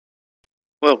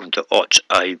Welcome to OTS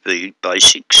AV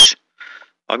Basics.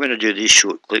 I'm going to do this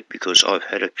short clip because I've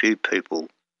had a few people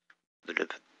that have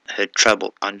had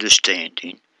trouble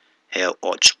understanding how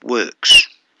OTS works.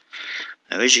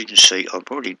 Now, as you can see, I've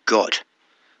already got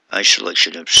a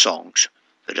selection of songs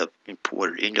that are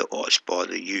imported into OTS by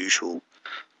the usual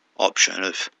option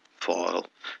of File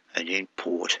and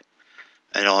Import,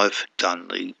 and I've done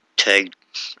the tagged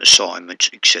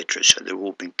assignments, etc. So they're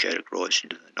all been categorised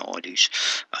into the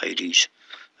 90s, 80s,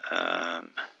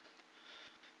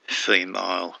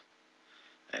 female,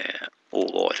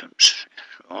 all items,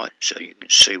 right? So you can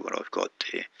see what I've got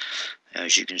there.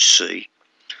 As you can see,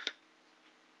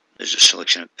 there's a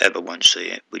selection of ABBA ones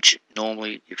there, which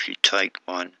normally if you take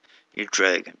one, you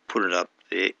drag and put it up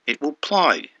there, it will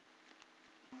play.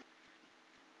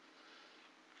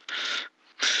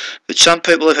 But some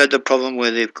people have had the problem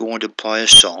where they've gone to play a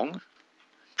song,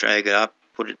 drag it up,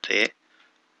 put it there,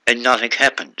 and nothing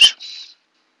happens.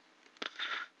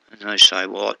 And they say,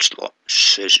 well, it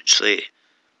says it's there.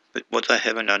 But what they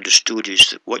haven't understood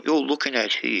is that what you're looking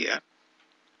at here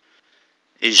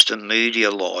is the media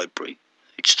library.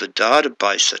 It's the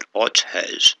database that OTS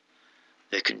has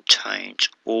that contains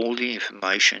all the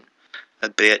information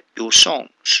about your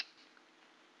songs.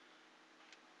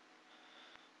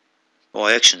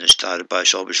 By accessing this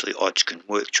database, obviously OTS can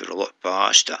work through it a lot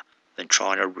faster than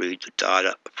trying to read the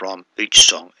data from each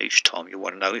song each time you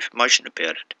want to know information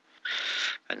about it.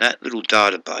 And that little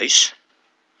database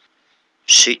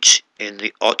sits in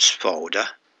the OTS folder,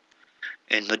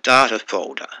 in the data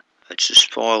folder. That's this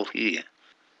file here.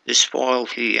 This file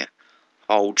here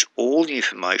holds all the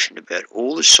information about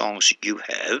all the songs that you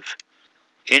have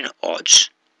in OTS,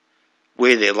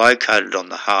 where they're located on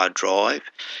the hard drive,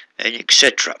 and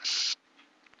etc.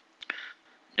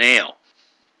 Now,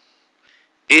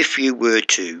 if you were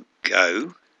to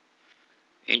go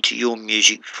into your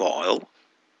music file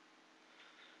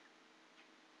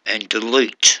and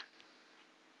delete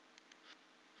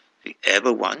the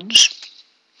ABBA ones,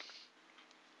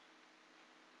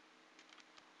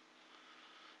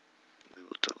 we will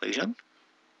delete them.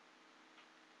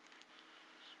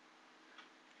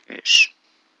 Yes.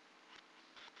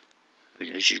 But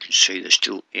as you can see, they're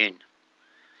still in.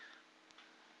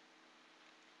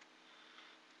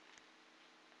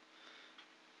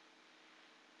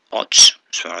 OTS,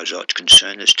 as far as OTS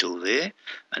concerned, they're still there.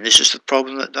 And this is the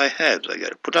problem that they have. They go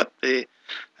to put up there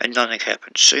and nothing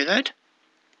happens. See that?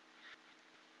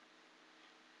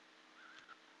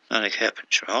 Nothing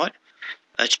happens, right?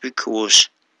 That's because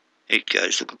it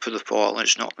goes looking for the file and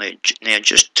it's not there. Now,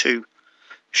 just to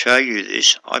show you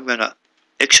this, I'm going to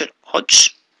exit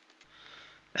OTS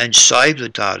and save the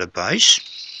database.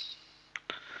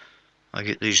 I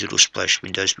get these little splash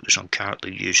windows because I'm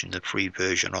currently using the free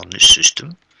version on this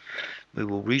system. We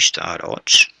will restart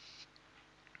OTS.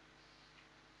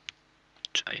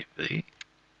 AV.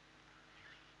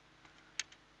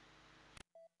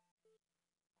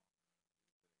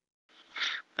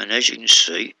 And as you can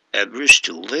see, ABBA is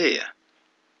still there.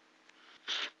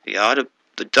 The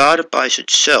database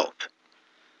itself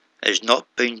has not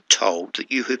been told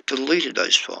that you have deleted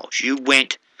those files. You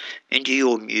went into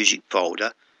your music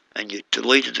folder and you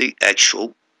deleted the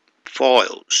actual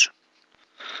files,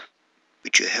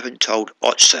 but you haven't told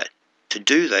OTS that. To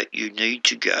do that, you need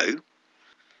to go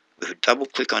with a double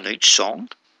click on each song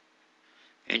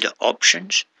into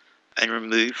options and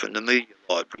remove from the media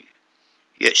library.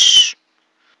 Yes.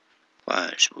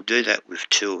 Close. We'll do that with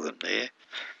two of them there.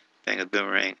 Bang a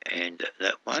Boomerang and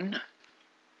that one.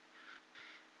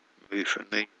 Remove from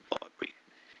media library.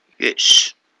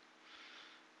 Yes.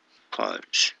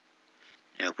 Close.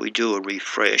 Now if we do a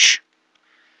refresh,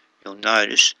 you'll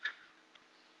notice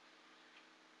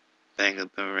Bang a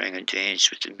Boomerang and Dance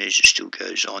with the music still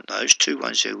goes on. Those two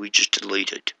ones there we just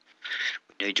deleted.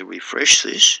 We need to refresh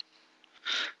this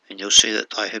and you'll see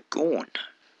that they have gone.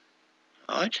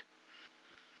 Right?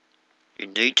 You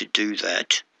need to do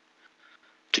that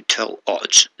to tell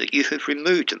OTS that you have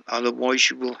removed them, otherwise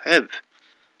you will have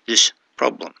this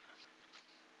problem.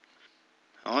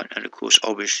 Right? And of course,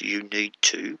 obviously you need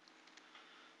to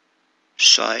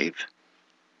save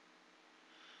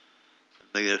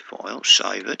the media file,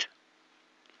 save it,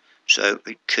 so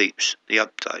it keeps the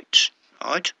updates.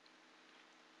 Right?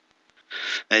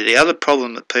 Now the other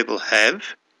problem that people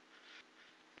have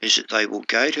is that they will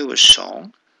go to a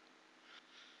song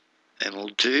and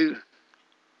will do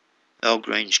Al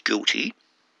Green's Guilty,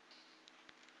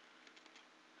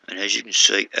 and as you can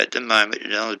see at the moment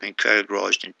it only been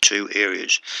categorised in two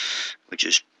areas, which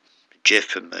is Jeff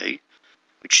for Me,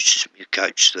 which is a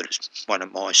coach that is one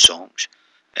of my songs,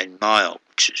 and male,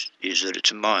 which is that it's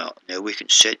a male. Now we can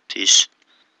set this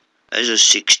as a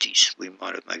 60s. We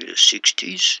might have made it a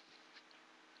 60s.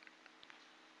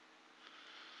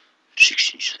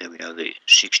 60s, there we are there,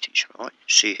 60s, right?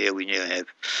 See how we now have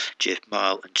Jeff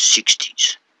Mail and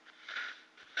 60s.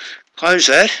 Close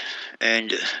that,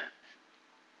 and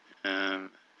we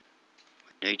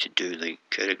need to do the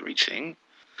category thing,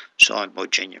 signed by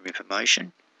genuine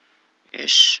information,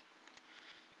 yes,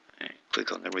 and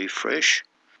click on the refresh,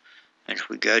 and if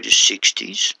we go to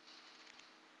 60s,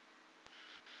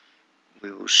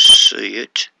 we will see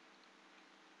it,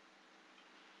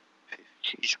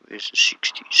 50s, where's the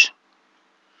 60s?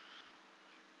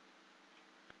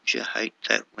 Do you hate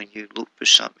that when you look for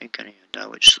something and you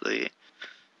know it's there,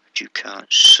 but you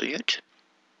can't see it?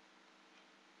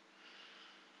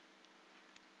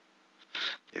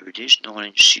 There it is,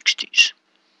 1960s.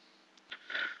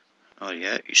 Oh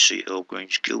yeah, you see Earl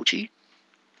Green's Guilty,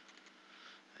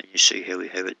 and you see how we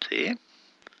have it there.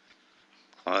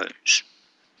 Close.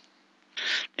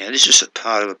 Now this is a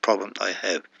part of a problem they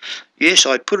have. Yes,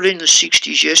 I put it in the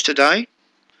 60s yesterday.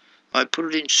 I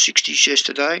put it in 60s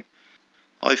yesterday.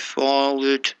 I filed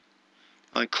it.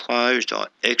 I closed. I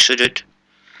exited.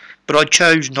 But I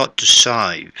chose not to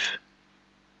save.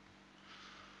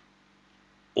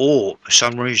 Or, for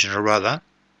some reason or other,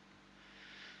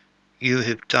 you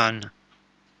have done,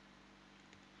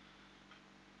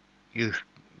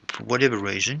 for whatever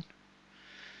reason,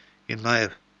 you may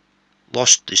have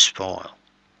lost this file.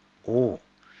 Or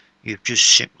you've just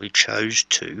simply chose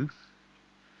to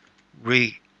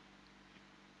re-update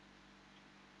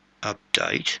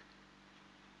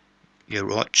your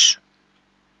rights.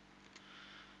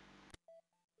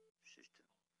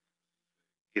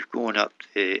 You've gone up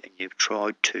there and you've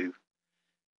tried to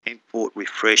import,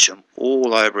 refresh them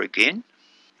all over again.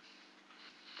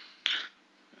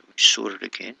 We sort it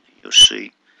again. You'll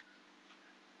see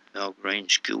Al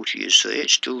Green's Guilty is there.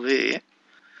 It's still there.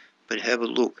 But have a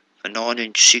look. The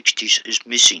 1960s is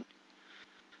missing.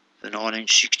 The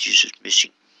 1960s is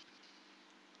missing.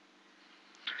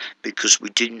 Because we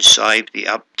didn't save the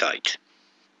update.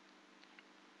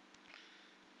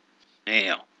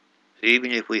 Now,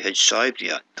 even if we had saved the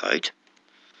update,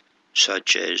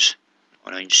 such as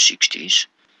 1960s,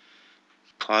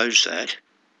 close that,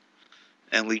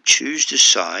 and we choose to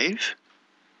save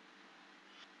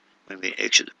when we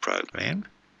exit the program,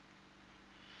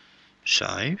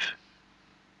 save,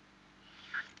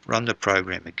 run the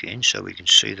program again so we can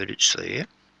see that it's there,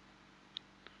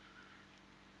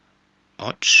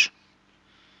 OTS,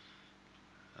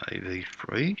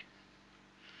 AV3,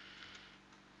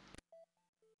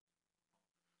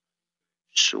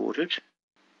 sorted,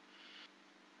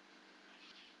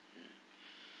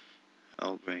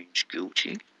 Al Green's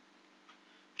Guilty,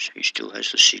 so he still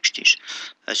has the 60s.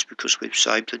 That's because we've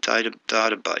saved the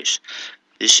database.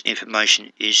 This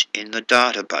information is in the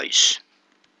database,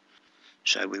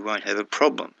 so we won't have a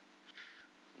problem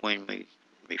when we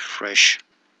refresh.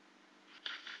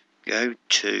 Go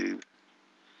to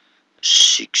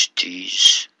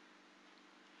 60s,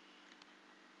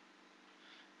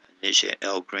 and there's our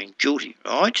Al Green Guilty,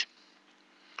 right?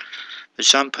 But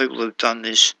some people have done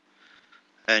this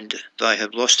and they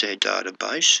have lost their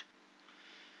database,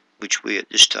 which we at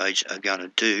this stage are going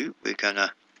to do. We're going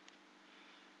to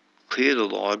clear the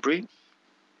library,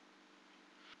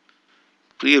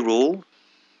 clear all,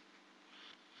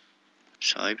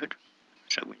 save it.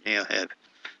 So we now have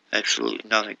absolutely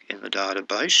nothing in the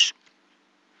database.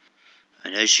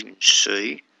 And as you can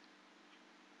see,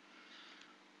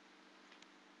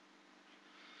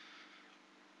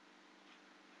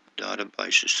 the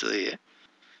database is there.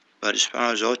 But as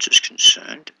far as OTS is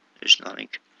concerned, there's nothing.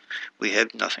 We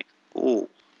have nothing. All.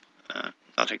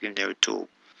 Nothing in there at all.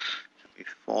 So we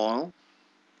file,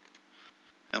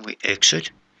 and we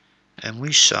exit, and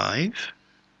we save.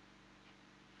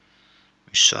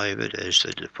 We save it as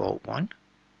the default one.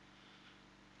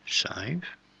 Save.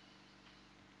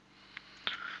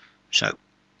 So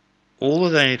all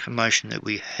of that information that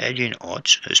we had in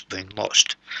OTS has been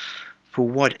lost. For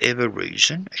whatever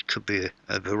reason, it could be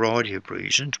a variety of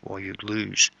reasons why you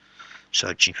lose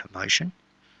such information.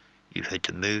 You've had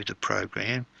to move the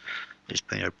program. There's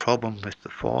been a problem with the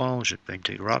files. It's been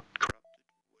corrupted,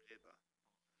 whatever.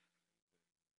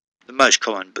 The most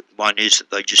common one is that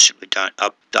they just simply don't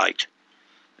update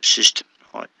the system.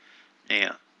 Right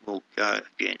now, we'll go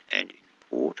again and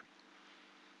import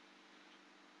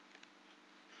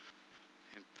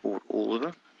all of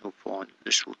them. You'll find that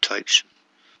this will take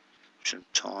some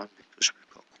time because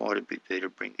we've got quite a bit there to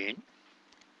bring in.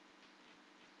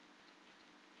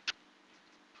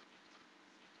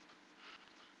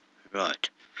 Right.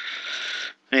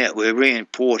 Now we're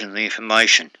re-importing the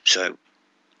information. So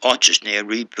OTS now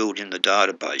rebuilding the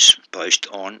database based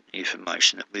on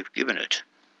information that we've given it.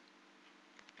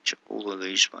 So all of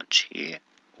these ones here,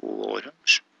 all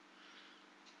items,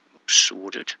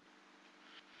 sorted.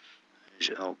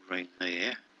 There's our green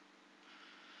there.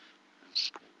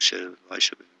 Set of base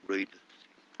so we can read the thing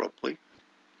properly.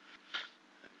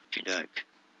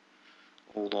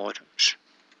 All items.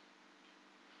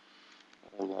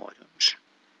 All items.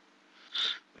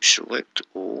 We select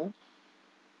all.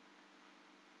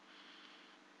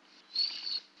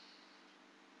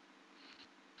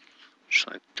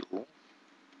 Select all.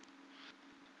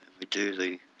 And we do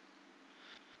the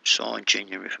assign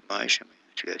genuine information. We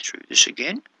have to go through this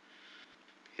again.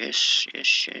 Yes,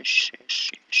 yes, yes, yes,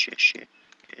 yes, yes, yes,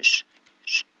 yes,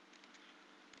 yes.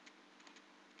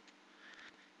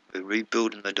 We're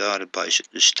rebuilding the database at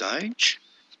this stage.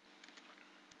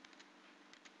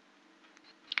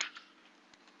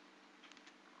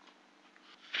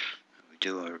 We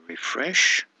do a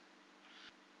refresh.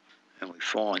 And we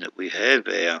find that we have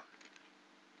our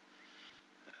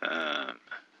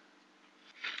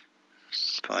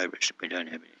favourites. We don't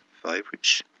have any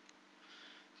favourites,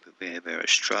 but we have our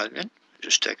Australian. There's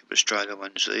a stack of Australian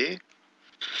ones there.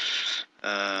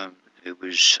 There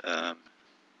was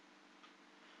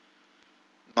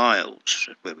males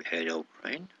where we had Al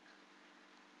Green.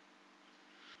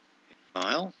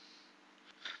 Male.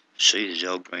 See, there's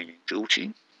Al Green and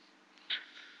Guilty.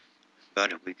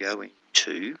 But if we go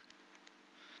into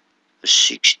the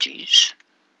 60s,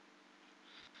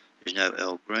 there's no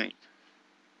Al Green.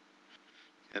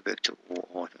 Go back to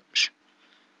all items.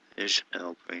 There's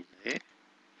Al Green there.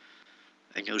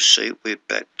 And you'll see we're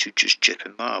back to just Jeff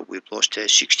and Mar. We've lost our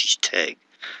 60s tag.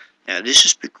 Now this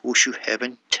is because you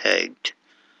haven't tagged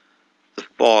the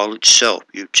file itself.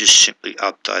 You've just simply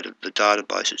updated the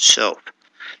database itself.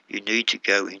 You need to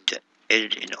go into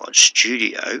editing on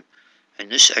Studio,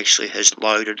 and this actually has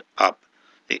loaded up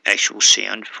the actual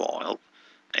sound file,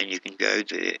 and you can go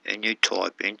there and you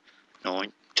type in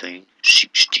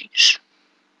 1960s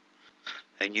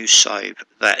and you save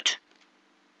that.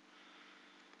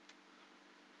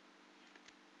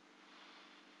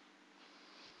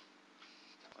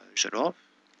 Close it off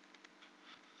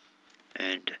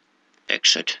and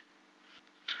exit,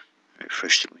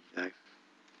 refresh the window,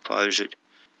 close it,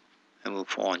 and we'll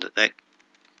find that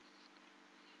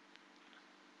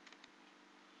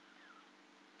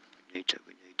we need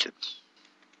to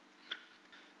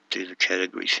do the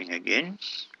category thing again.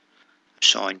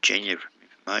 Assign genuine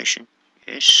information,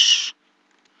 yes,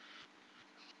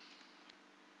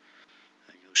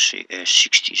 and you'll see our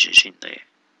 60s is in there.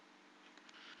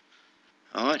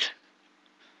 Alright,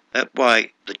 that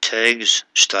way the tags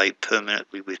stay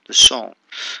permanently with the song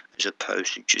as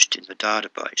opposed to just in the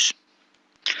database.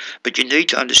 But you need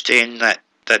to understand that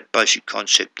basic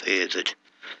concept there, that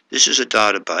this is a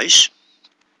database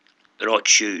that I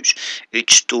choose. It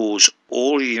stores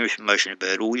all your information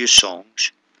about all your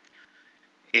songs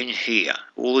in here.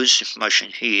 All this information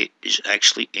here is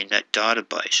actually in that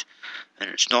database, and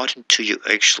it's not until you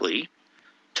actually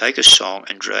take a song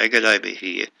and drag it over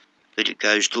here that it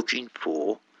goes looking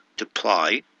for to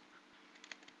play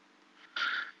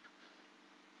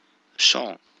the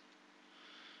song.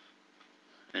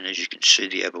 And as you can see,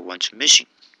 the other ones are missing.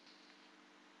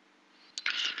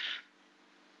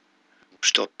 We'll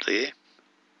stop there.